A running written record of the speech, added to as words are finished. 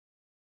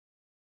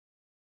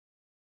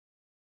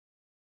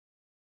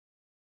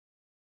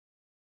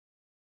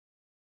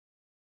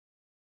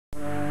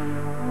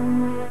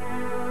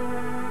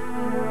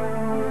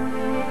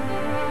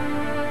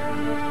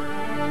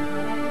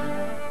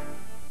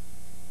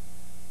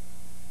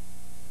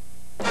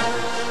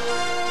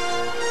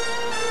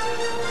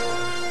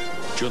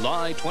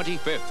July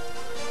 25th,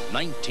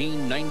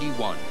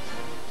 1991.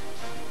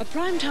 A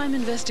primetime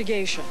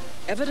investigation.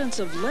 Evidence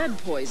of lead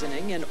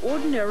poisoning in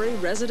ordinary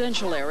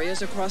residential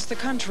areas across the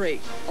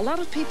country. A lot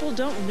of people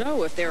don't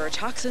know if there are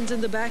toxins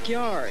in the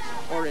backyard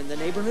or in the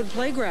neighborhood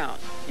playground.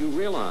 You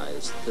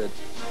realize that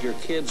your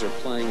kids are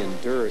playing in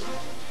dirt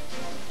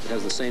that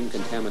has the same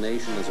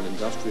contamination as an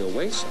industrial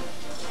waste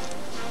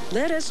site.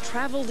 Lead has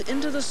traveled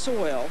into the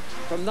soil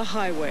from the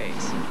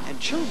highways, and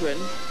children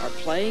are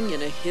playing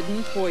in a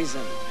hidden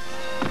poison.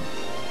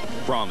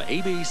 From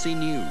ABC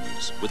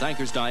News, with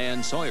anchors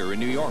Diane Sawyer in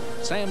New York,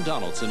 Sam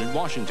Donaldson in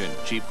Washington,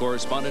 Chief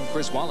Correspondent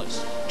Chris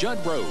Wallace,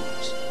 Judd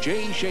Rose,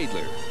 Jay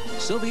Shadler,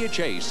 Sylvia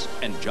Chase,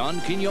 and John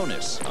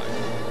Quinones.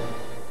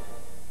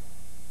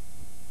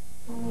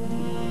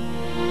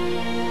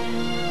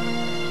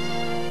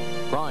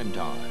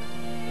 Primetime.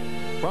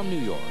 From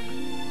New York,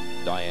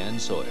 Diane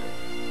Sawyer.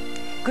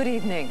 Good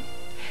evening.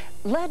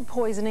 Lead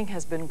poisoning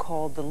has been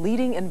called the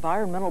leading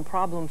environmental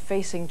problem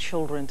facing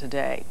children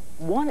today.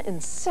 1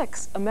 in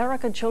 6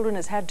 American children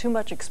has had too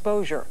much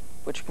exposure,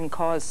 which can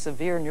cause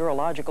severe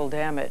neurological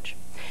damage.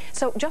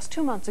 So just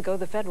 2 months ago,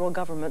 the federal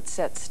government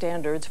set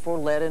standards for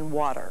lead in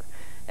water,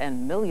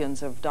 and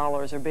millions of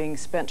dollars are being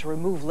spent to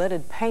remove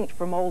leaded paint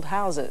from old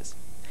houses.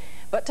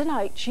 But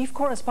tonight, Chief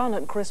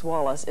Correspondent Chris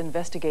Wallace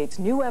investigates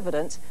new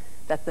evidence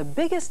that the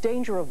biggest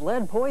danger of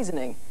lead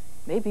poisoning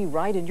may be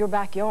right in your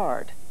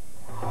backyard.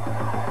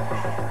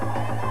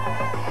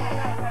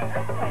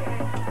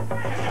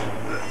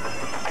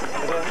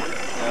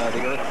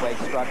 The earthquake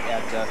struck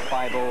at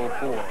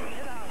 5:04.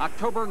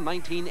 October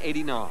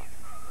 1989.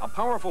 A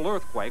powerful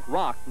earthquake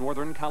rocked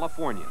Northern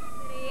California.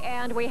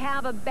 And we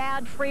have a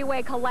bad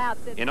freeway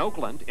collapse. In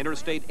Oakland,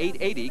 Interstate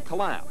 880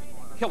 collapsed,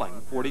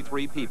 killing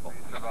 43 people.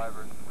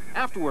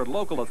 Afterward,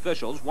 local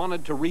officials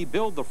wanted to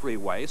rebuild the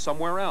freeway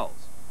somewhere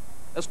else,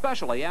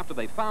 especially after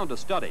they found a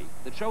study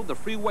that showed the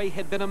freeway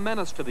had been a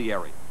menace to the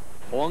area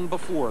long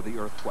before the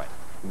earthquake.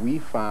 We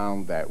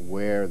found that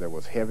where there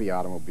was heavy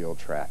automobile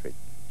traffic,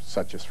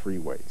 such as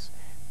freeways,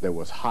 there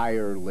was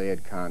higher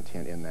lead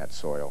content in that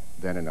soil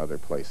than in other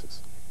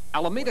places.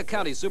 Alameda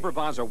County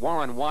Supervisor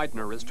Warren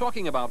Widener is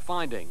talking about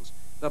findings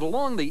that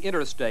along the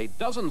interstate,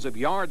 dozens of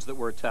yards that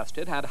were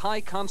tested had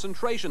high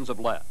concentrations of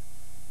lead,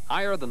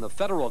 higher than the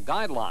federal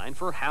guideline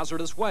for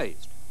hazardous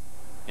waste.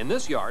 In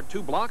this yard,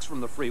 2 blocks from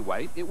the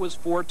freeway, it was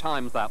 4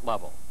 times that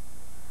level.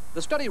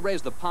 The study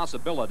raised the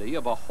possibility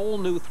of a whole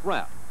new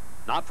threat,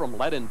 not from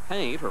lead in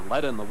paint or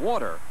lead in the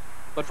water,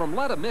 but from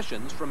lead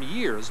emissions from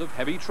years of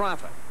heavy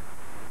traffic.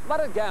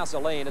 Leaded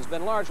gasoline has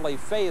been largely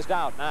phased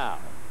out now,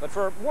 but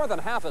for more than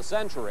half a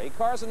century,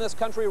 cars in this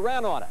country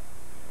ran on it.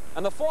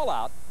 And the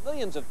fallout,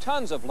 millions of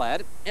tons of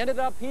lead, ended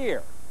up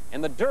here,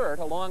 in the dirt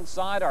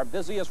alongside our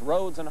busiest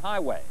roads and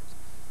highways.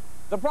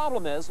 The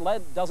problem is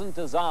lead doesn't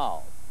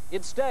dissolve.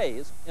 It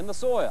stays in the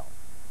soil.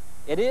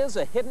 It is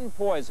a hidden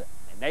poison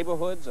in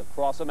neighborhoods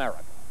across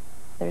America.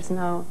 There's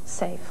no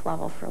safe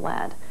level for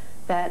lead.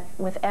 That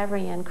with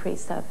every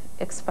increase of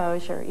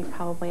exposure, you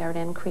probably are at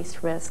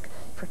increased risk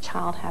for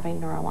child having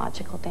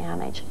neurological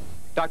damage.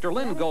 Dr.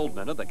 Lynn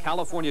Goldman of the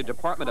California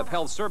Department of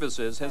Health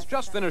Services has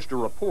just finished a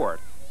report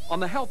on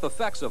the health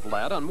effects of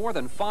lead on more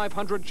than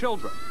 500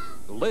 children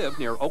who live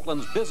near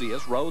Oakland's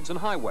busiest roads and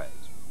highways.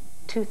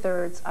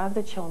 2/3 of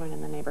the children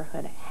in the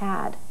neighborhood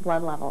had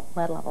lead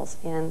levels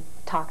in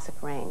toxic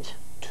range.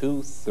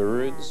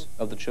 2/3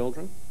 of the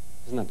children?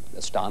 Isn't that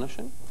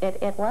astonishing?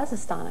 It was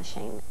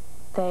astonishing.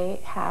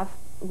 They have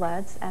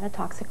leads at a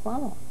toxic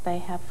level. They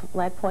have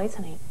lead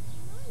poisoning.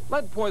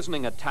 Lead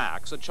poisoning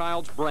attacks a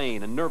child's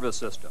brain and nervous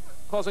system,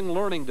 causing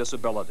learning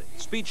disabilities,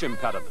 speech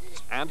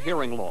impediments, and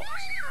hearing loss.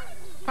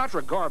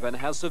 Patrick Garvin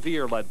has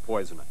severe lead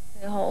poisoning.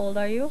 How old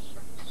are you?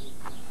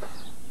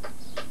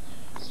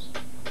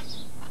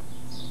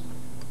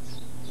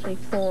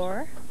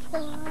 4.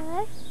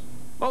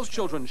 Most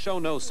children show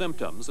no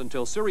symptoms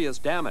until serious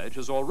damage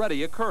has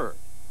already occurred.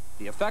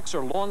 The effects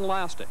are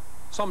long-lasting,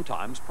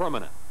 sometimes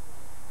permanent.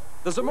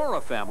 The Zamora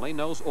family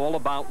knows all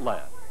about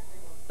lead.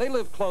 They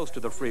live close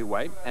to the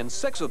freeway, and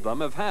 6 of them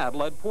have had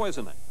lead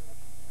poisoning.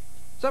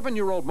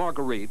 7-year-old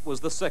Marguerite was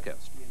the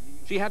sickest.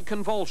 She had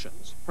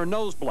convulsions, her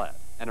nose bled,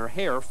 and her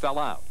hair fell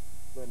out.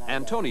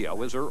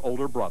 Antonio is her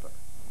older brother.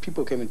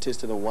 People came and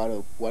tested the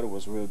water. Water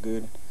was real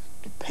good.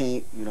 The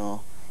paint, you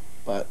know,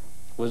 but...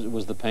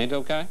 Was the paint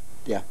okay?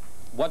 Yeah.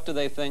 What do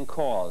they think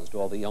caused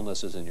all the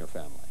illnesses in your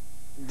family?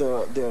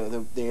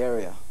 The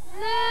area.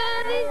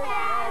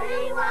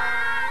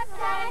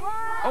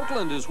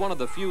 Oakland is one of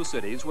the few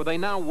cities where they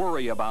now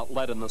worry about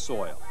lead in the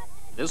soil.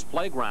 This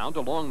playground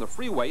along the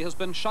freeway has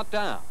been shut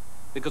down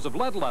because of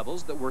lead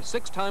levels that were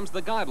 6 times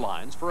the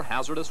guidelines for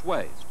hazardous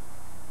waste.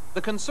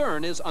 The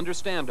concern is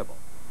understandable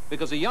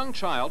because a young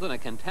child in a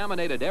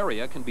contaminated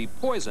area can be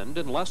poisoned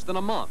in less than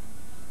a month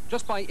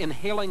just by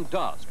inhaling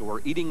dust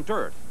or eating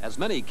dirt, as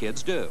many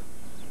kids do.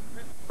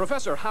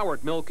 Professor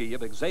Howard Milkey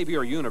of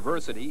Xavier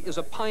University is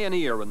a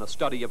pioneer in the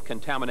study of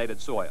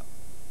contaminated soil.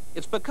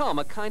 It's become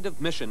a kind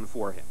of mission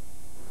for him.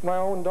 My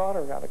own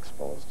daughter got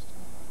exposed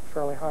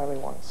fairly highly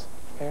once,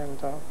 and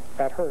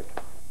that hurt.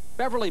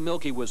 Beverly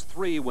Milky was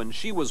 3 when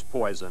she was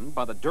poisoned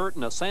by the dirt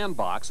in a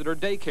sandbox at her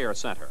daycare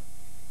center.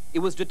 It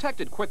was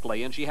detected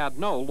quickly and she had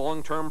no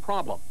long-term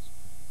problems,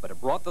 but it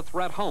brought the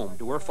threat home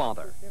to her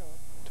father.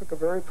 Took a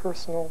very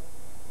personal,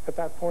 at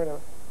that point, a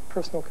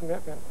personal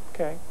commitment.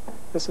 Okay,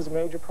 this is a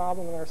major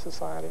problem in our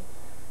society.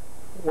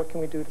 What can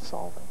we do to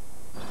solve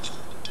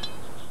it?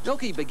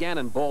 Milky began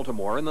in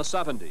Baltimore in the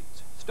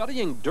 70s,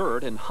 studying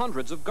dirt in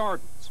hundreds of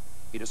gardens.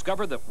 He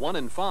discovered that 1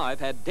 in 5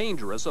 had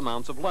dangerous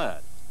amounts of lead.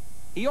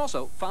 He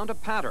also found a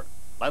pattern.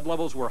 Lead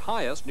levels were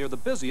highest near the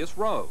busiest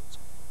roads.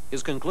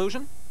 His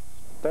conclusion?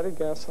 Leaded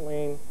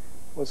gasoline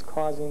was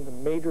causing the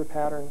major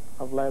pattern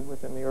of lead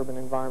within the urban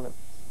environment.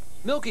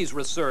 Milky's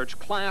research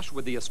clashed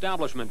with the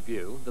establishment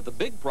view that the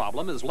big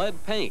problem is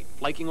lead paint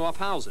flaking off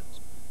houses.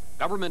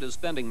 Government is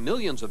spending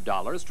millions of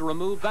dollars to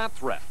remove that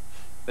threat.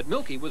 But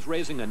Milky was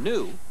raising a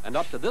new, and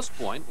up to this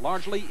point,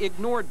 largely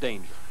ignored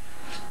danger.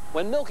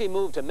 When Milky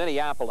moved to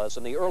Minneapolis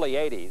in the early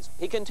 80s,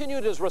 he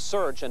continued his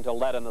research into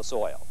lead in the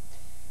soil.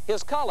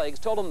 His colleagues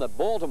told him that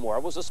Baltimore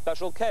was a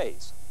special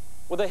case,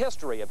 with a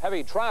history of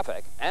heavy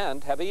traffic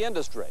and heavy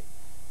industry.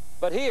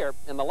 But here,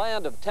 in the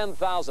land of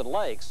 10,000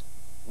 lakes,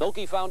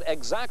 Milky found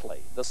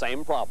exactly the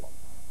same problem.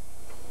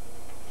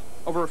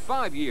 Over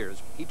 5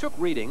 years, he took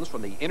readings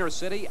from the inner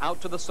city out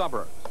to the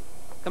suburbs,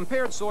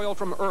 compared soil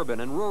from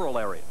urban and rural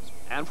areas,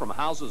 and from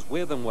houses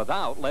with and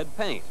without lead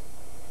paint.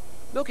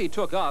 Milky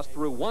took us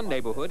through one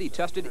neighborhood he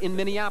tested in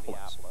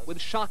Minneapolis with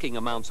shocking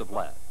amounts of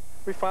lead.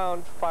 We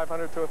found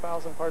 500 to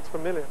 1,000 parts per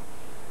million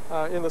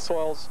in the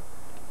soils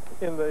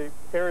in the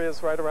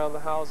areas right around the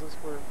houses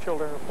where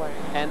children are playing.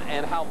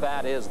 And how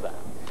bad is that?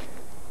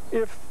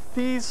 If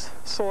these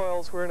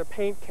soils were in a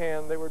paint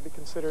can, they would be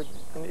considered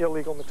an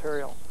illegal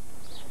material.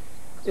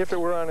 If it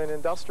were on an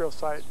industrial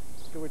site,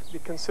 it would be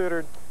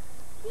considered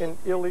an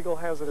illegal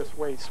hazardous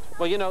waste.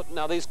 Well, you know,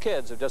 now these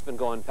kids have just been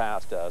going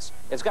past us.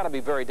 It's got to be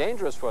very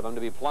dangerous for them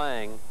to be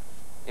playing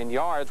in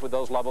yards with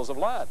those levels of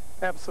lead.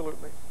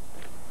 Absolutely.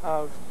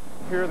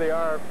 Here they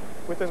are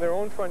within their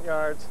own front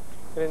yards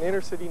in an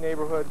inner city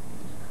neighborhood,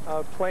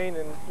 playing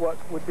in what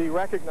would be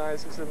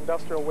recognized as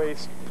industrial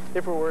waste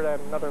if it were at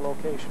another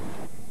location.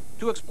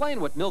 To explain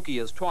what Milky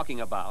is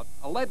talking about,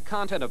 a lead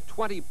content of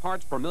 20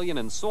 parts per million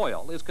in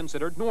soil is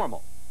considered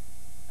normal.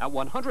 At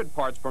 100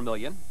 parts per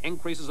million,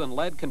 increases in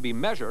lead can be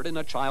measured in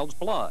a child's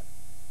blood.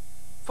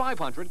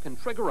 500 can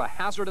trigger a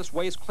hazardous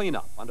waste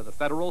cleanup under the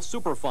federal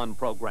Superfund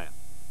program.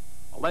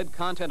 A lead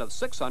content of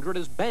 600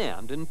 is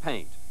banned in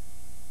paint.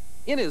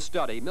 In his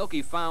study,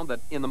 Milky found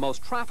that in the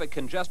most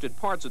traffic-congested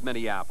parts of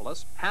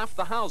Minneapolis, half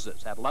the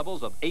houses had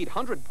levels of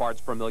 800 parts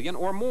per million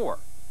or more.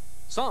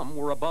 Some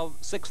were above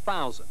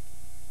 6,000.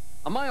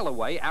 A mile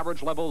away,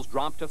 average levels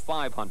dropped to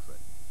 500.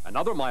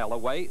 Another mile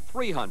away,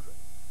 300.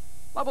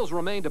 Levels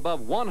remained above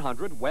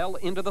 100 well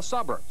into the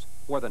suburbs,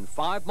 more than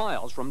 5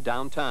 miles from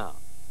downtown.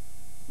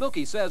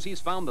 Milky says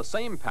he's found the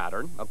same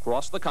pattern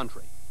across the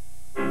country.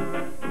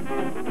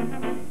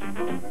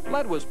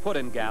 Lead was put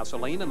in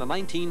gasoline in the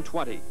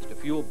 1920s to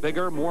fuel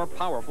bigger, more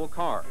powerful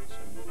cars.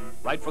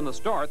 Right from the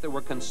start, there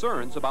were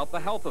concerns about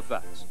the health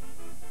effects.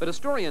 But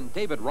historian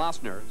David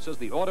Rossner says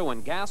the auto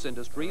and gas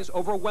industries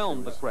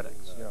overwhelmed the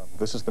critics.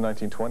 This is the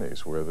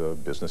 1920s, where the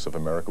business of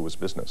America was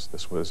business.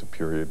 This was a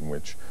period in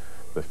which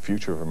the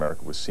future of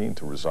America was seen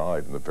to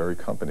reside in the very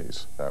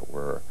companies that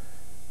were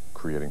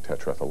creating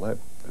tetra-ethyl lead.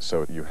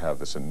 So you have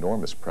this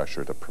enormous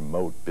pressure to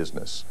promote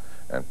business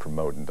and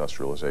promote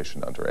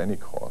industrialization under any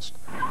cost.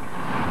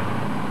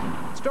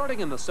 Starting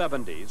in the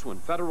 70s, when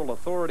federal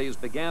authorities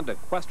began to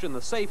question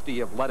the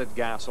safety of leaded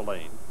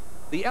gasoline,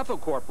 the Ethyl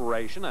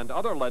Corporation and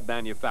other lead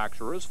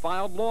manufacturers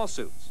filed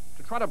lawsuits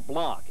to try to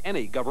block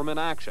any government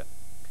action.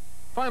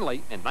 Finally,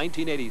 in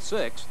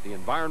 1986, the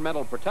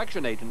Environmental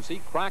Protection Agency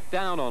cracked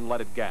down on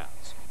leaded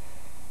gas.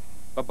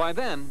 But by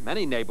then,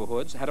 many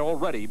neighborhoods had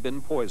already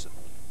been poisoned.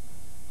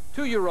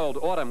 2-year-old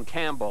Autumn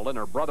Campbell and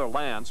her brother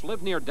Lance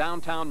lived near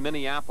downtown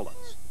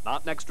Minneapolis,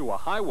 not next to a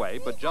highway,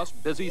 but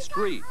just busy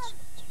streets.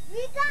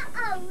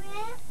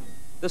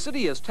 The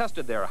city has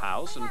tested their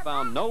house and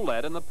found no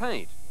lead in the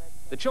paint.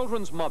 The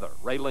children's mother,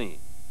 Raylene.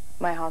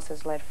 My house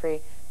is lead-free.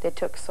 They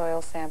took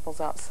soil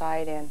samples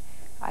outside, and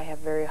I have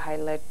very high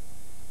lead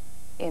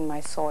in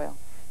my soil.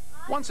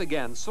 Once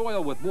again,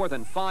 soil with more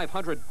than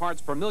 500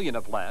 parts per million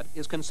of lead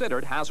is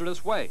considered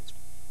hazardous waste.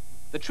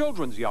 The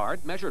children's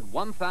yard measured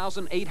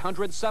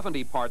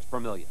 1,870 parts per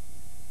million.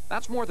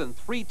 That's more than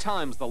 3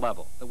 times the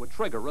level that would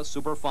trigger a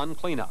Superfund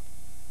cleanup.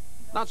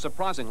 Not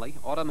surprisingly,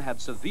 Autumn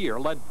had severe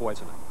lead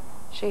poisoning.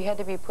 She had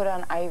to be put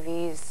on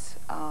IVs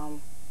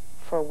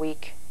for a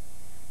week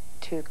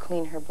to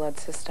clean her blood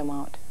system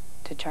out,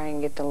 to try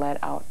and get the lead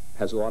out.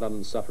 Has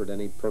Autumn suffered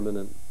any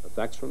permanent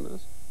effects from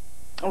this?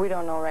 We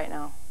don't know right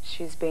now.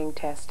 She's being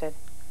tested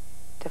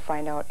to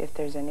find out if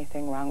there's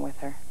anything wrong with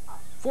her.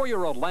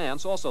 4-year-old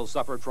Lance also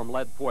suffered from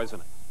lead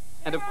poisoning.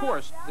 And of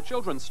course, the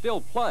children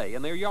still play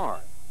in their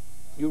yard.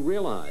 You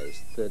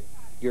realize that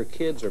your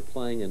kids are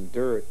playing in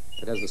dirt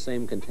that has the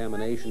same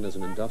contamination as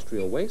an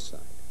industrial waste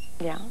site.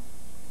 Yeah,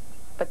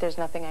 but there's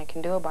nothing I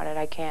can do about it.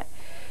 I can't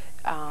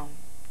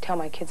tell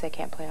my kids they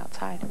can't play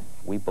outside.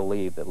 We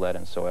believe that lead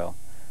in soil,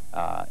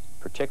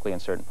 particularly in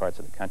certain parts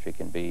of the country,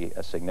 can be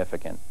a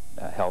significant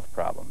health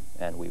problem,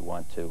 and we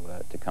want to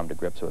come to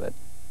grips with it.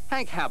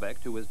 Hank Habeck,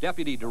 who is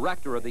deputy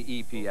director of the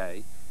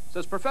EPA,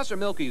 says Professor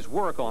Milkey's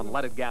work on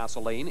leaded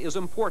gasoline is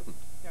important.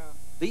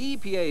 The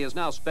EPA is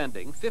now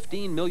spending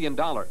 $15 million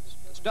to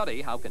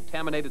study how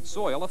contaminated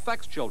soil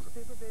affects children.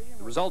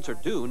 The results are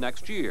due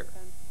next year.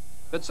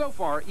 But so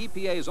far,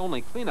 EPA's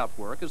only cleanup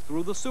work is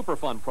through the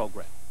Superfund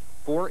program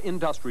for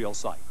industrial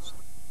sites.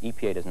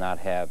 EPA does not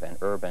have an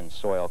urban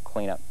soil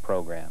cleanup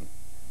program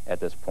at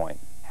this point.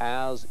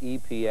 Has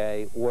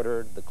EPA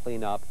ordered the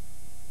cleanup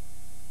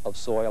of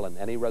soil in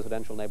any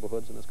residential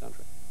neighborhoods in this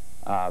country?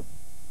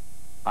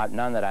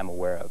 None that I'm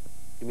aware of.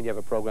 You mean you have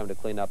a program to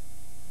clean up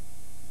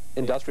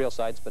industrial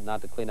sites but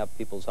not to clean up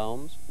people's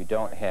homes? You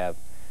don't have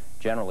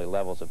generally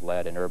levels of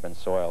lead in urban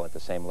soil at the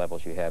same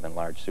levels you have in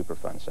large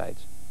Superfund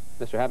sites.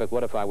 Mr. Habeck,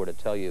 what if I were to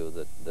tell you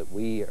that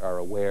we are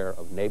aware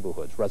of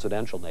neighborhoods,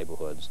 residential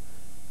neighborhoods,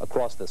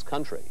 across this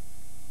country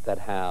that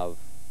have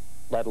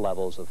lead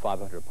levels of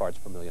 500 parts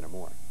per million or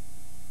more?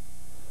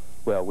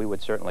 Well, we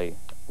would certainly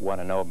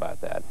want to know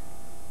about that.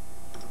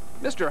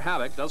 Mr.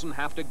 Habeck doesn't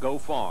have to go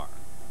far.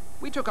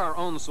 We took our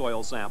own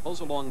soil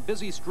samples along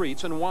busy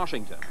streets in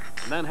Washington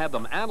and then had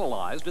them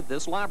analyzed at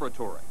this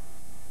laboratory.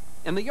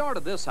 In the yard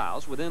of this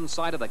house, within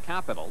sight of the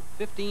Capitol,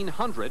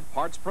 1,500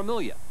 parts per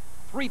million,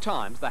 3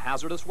 times the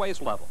hazardous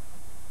waste level.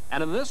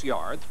 And in this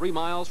yard, 3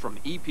 miles from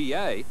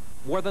EPA,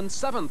 more than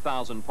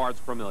 7,000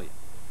 parts per million.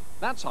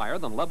 That's higher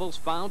than levels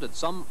found at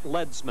some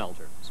lead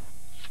smelters.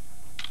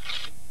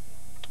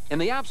 In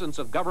the absence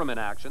of government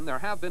action, there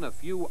have been a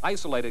few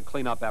isolated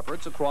cleanup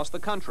efforts across the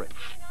country,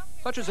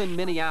 such as in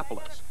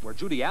Minneapolis, where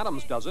Judy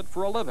Adams does it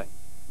for a living.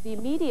 The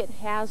immediate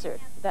hazard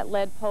that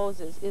lead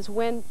poses is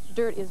when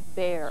dirt is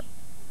bare,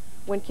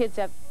 when kids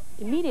have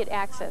immediate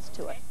access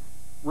to it.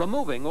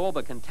 Removing all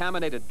the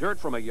contaminated dirt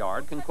from a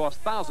yard can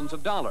cost thousands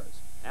of dollars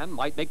and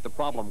might make the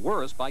problem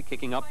worse by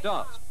kicking up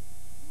dust.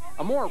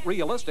 A more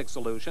realistic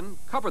solution,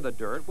 cover the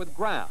dirt with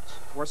grass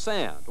or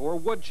sand or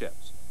wood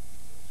chips.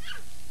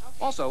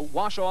 Also,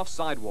 wash off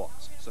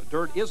sidewalks so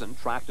dirt isn't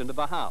tracked into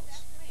the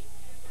house.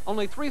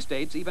 Only 3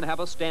 states even have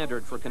a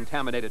standard for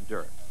contaminated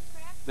dirt.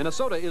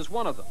 Minnesota is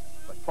one of them,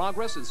 but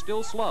progress is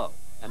still slow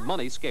and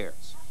money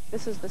scarce.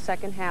 This is the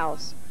second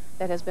house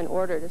that has been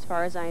ordered, as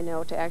far as I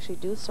know, to actually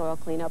do soil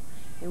cleanup,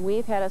 and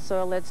we've had a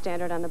soil lead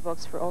standard on the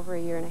books for over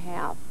 1.5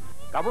 years.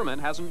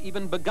 Government hasn't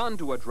even begun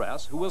to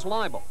address who is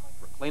liable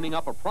for cleaning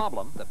up a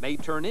problem that may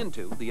turn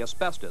into the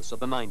asbestos of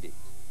the 90s.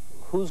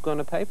 Who's going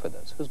to pay for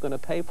this? Who's going to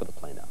pay for the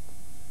cleanup?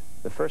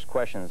 The first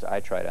questions I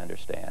try to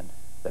understand,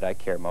 that I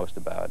care most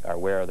about, are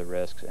where are the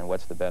risks and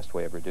what's the best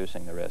way of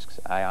reducing the risks.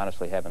 I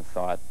honestly haven't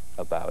thought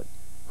about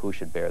who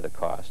should bear the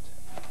cost.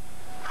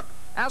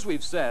 As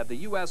we've said, the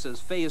U.S. has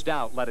phased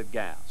out leaded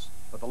gas,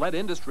 but the lead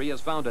industry has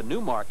found a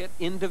new market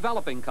in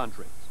developing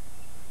countries.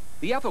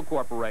 The Ethyl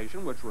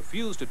Corporation, which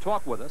refused to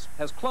talk with us,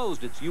 has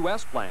closed its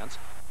U.S. plants,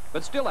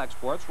 but still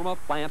exports from a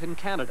plant in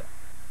Canada.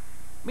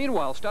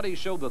 Meanwhile, studies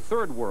show the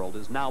third world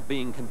is now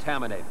being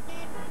contaminated.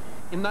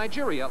 In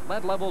Nigeria,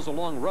 lead levels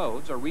along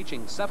roads are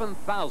reaching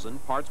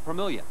 7,000 parts per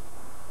million.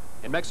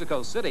 In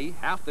Mexico City,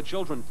 half the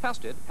children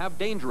tested have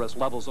dangerous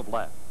levels of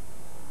lead.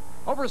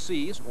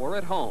 Overseas or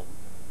at home,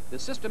 the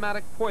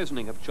systematic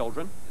poisoning of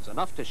children is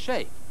enough to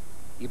shake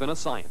even a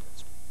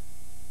scientist.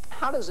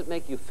 How does it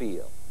make you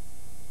feel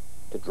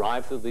to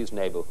drive through these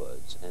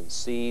neighborhoods and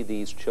see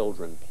these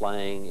children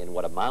playing in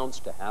what amounts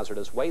to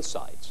hazardous waste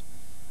sites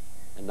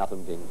and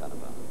nothing being done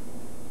about it?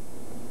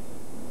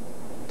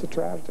 It's a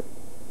tragedy.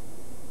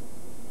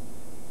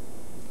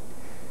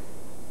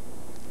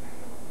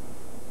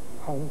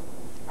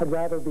 I'd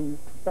rather be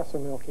Professor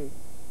Milkey.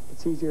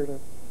 It's easier to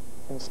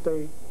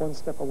stay one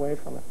step away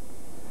from it.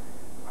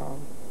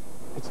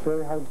 It's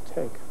very hard to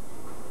take.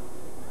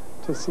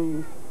 To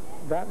see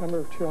that number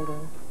of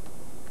children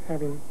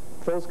having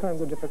those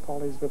kinds of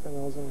difficulties within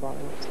those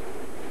environments.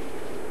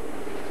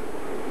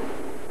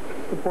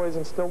 The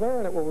poison's still there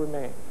and it will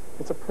remain.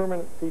 It's a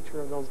permanent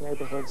feature of those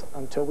neighborhoods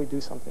until we do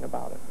something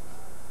about it.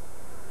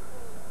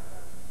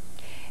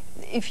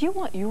 If you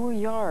want your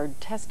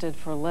yard tested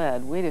for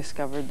lead, we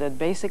discovered that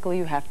basically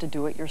you have to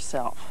do it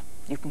yourself.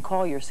 You can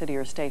call your city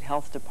or state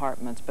health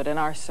departments, but in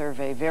our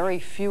survey, very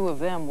few of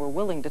them were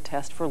willing to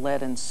test for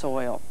lead in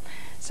soil.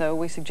 So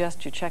we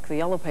suggest you check the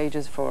yellow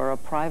pages for a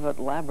private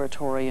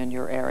laboratory in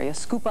your area,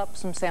 scoop up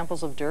some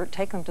samples of dirt,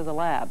 take them to the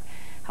lab.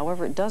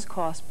 However, it does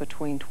cost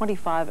between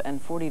 $25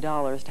 and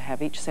 $40 to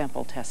have each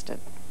sample tested.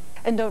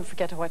 And don't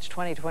forget to watch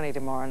 2020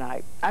 tomorrow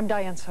night. I'm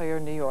Diane Sawyer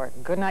in New York.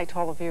 Good night to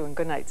all of you, and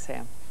good night,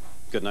 Sam.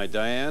 Good night,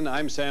 Diane.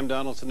 I'm Sam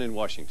Donaldson in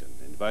Washington,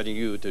 inviting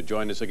you to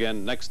join us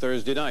again next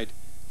Thursday night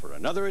for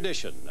another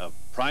edition of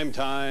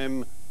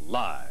Primetime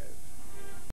Live.